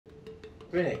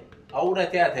Really? How would I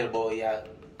tell you about your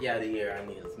the hair and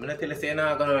nails? I'm not tell you say you're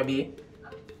not gonna be.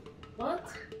 What?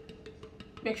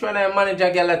 Make sure I manage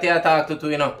a girl that you talk to,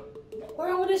 you know. What's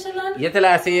wrong with this, Shalon? You tell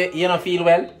her say you don't feel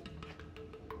well?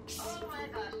 Oh my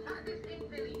gosh, not this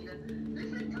invalid.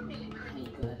 Listen to me, Pretty.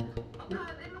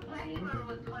 Because it looks like you are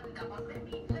on thunder, but let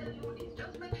me tell you this.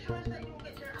 Just make sure that you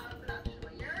get your eye flash.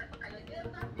 Here, and your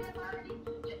nails are paper already.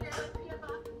 Your nails are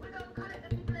paper. We don't collect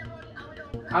the people money and we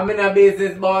don't collect. I'm in a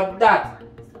business about that.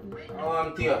 Oh,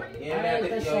 I'm to you.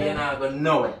 You're not gonna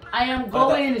know it. I am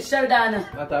going, Sheldon.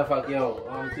 What the fuck, yo?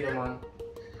 I'm to you, man.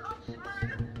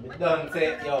 You done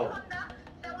say, yo.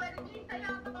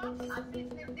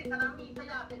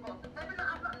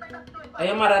 Are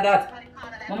you mad at that?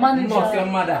 My manager. Must your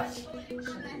mother.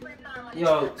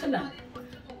 Yo. Sheldon.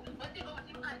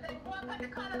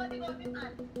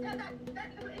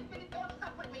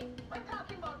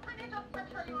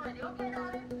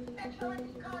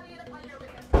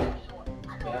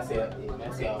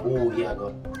 I say, oh, yeah,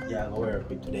 go work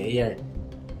with today, yeah.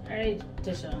 Alright,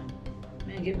 Tasha.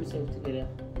 May I get myself together?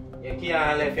 You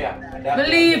can't leave here.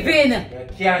 Believe in. You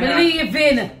can't. Believe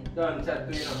in. Don't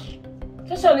chat to you now.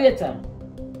 Tasha later.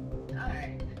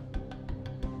 Alright.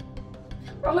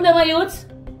 Wrong with them, my youth?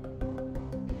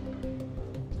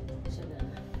 Sheldon,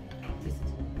 listen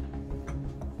to me.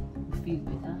 You feel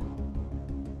better?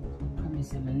 I promise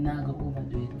you, I'm not going to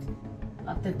overdo it.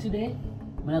 After today,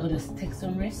 I'm going to just take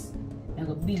some rest. I'm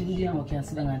going to build with you and we can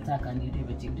sit down and talk and do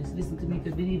everything. Just listen to me. If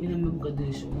you believe in me, I'm going to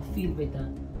do the show. I feel better.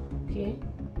 Okay?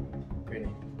 Pretty.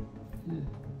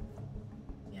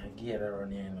 Yeah, get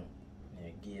around here, you know.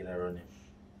 Yeah, get around here.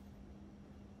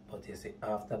 But you see,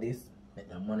 after this, make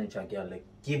the manager girl like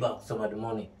give up some of the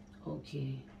money.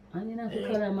 Okay. And you don't have to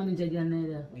call our manager again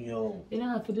neither. Yo. You don't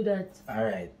have to do that.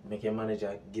 Alright, make your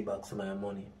manager give back some of your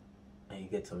money and you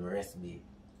get some rest, babe.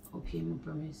 Okay, I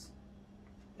promise.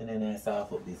 And then I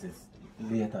start up this is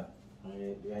later.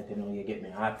 Right now you get me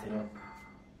hot, you know.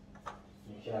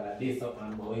 Inshallah, this up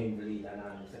and go in bleed and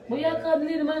all. But you can't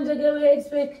believe the manager get what you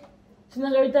expect. She's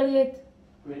not going to retaliate.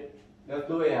 Wait, let's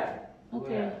do it.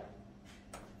 Okay.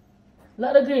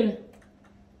 Lot of grill.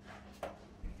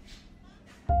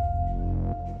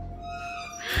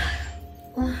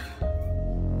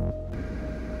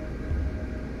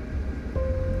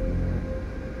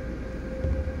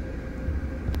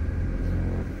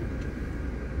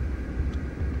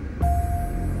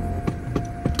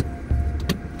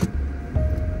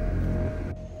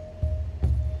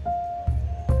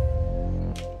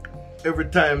 Every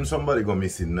time somebody go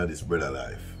missing in this brother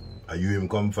life, and you him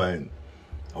come find,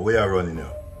 where you running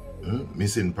now?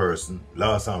 Missing person,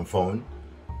 lost and found.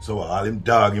 So all him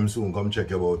dog him soon come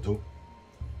check about too.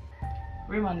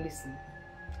 Raymond, listen.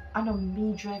 I know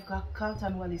me drive got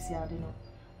Carlton Wallace yard, you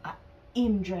know.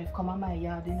 Him drive come on my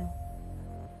yard, you know.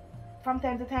 From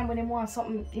time to time when him want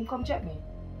something, him come check me.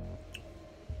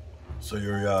 So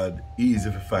your yard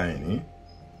easy to find, eh?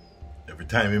 Every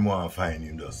time him want to find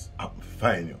you, just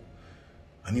find you.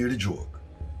 And hear the joke.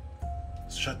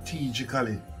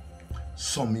 Strategically,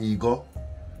 some ego,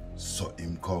 so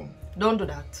him come. Don't do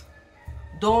that.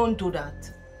 Don't do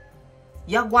that.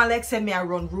 You go and like send me a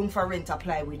run room for rent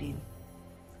apply with him.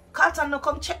 Carlton no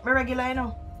come check me regular, you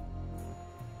know.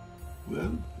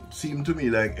 Well, it seemed to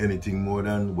me like anything more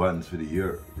than once for the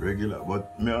year, regular.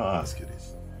 But may I ask you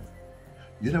this?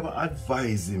 You never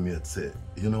advise him yet, say,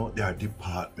 you know, there are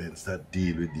departments that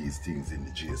deal with these things in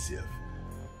the JCF.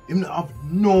 Him not have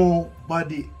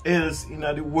nobody else in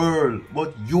the world,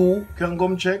 but you can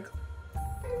come check.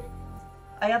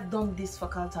 I have done this for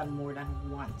Carlton more than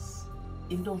once.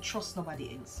 Him don't trust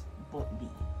nobody else but me.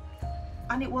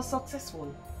 And it was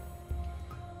successful.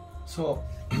 So,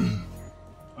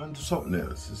 on to something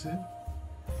else, you see?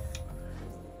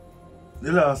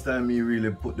 The last time he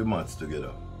really put the maths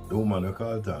together, the woman who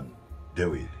Carlton,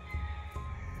 David,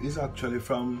 is actually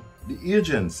from the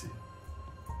agency.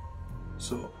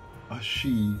 So, is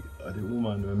she the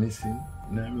woman we're missing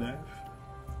in her life?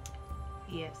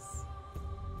 Yes.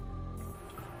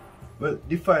 Well,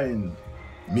 define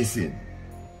missing.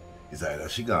 It's either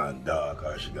she gone dark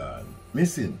or she gone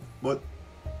missing. But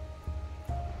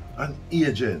an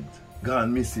agent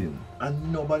gone missing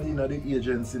and nobody in the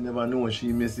agency never know she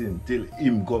missing till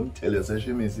him come tell you say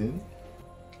she missing.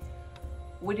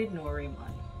 We didn't know Raymond.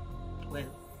 Well,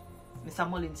 Mr.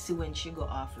 Mullins see when she go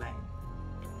offline.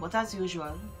 But as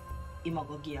usual, him a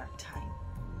go give her time.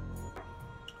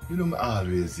 You know, I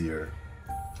always hear,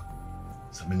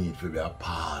 so I need to be a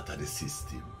part of the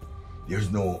system.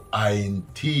 There's no I in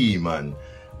team, and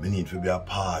I need to be a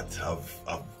part of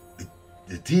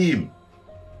the team.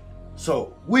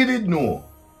 So, we did know,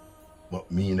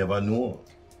 but me never know.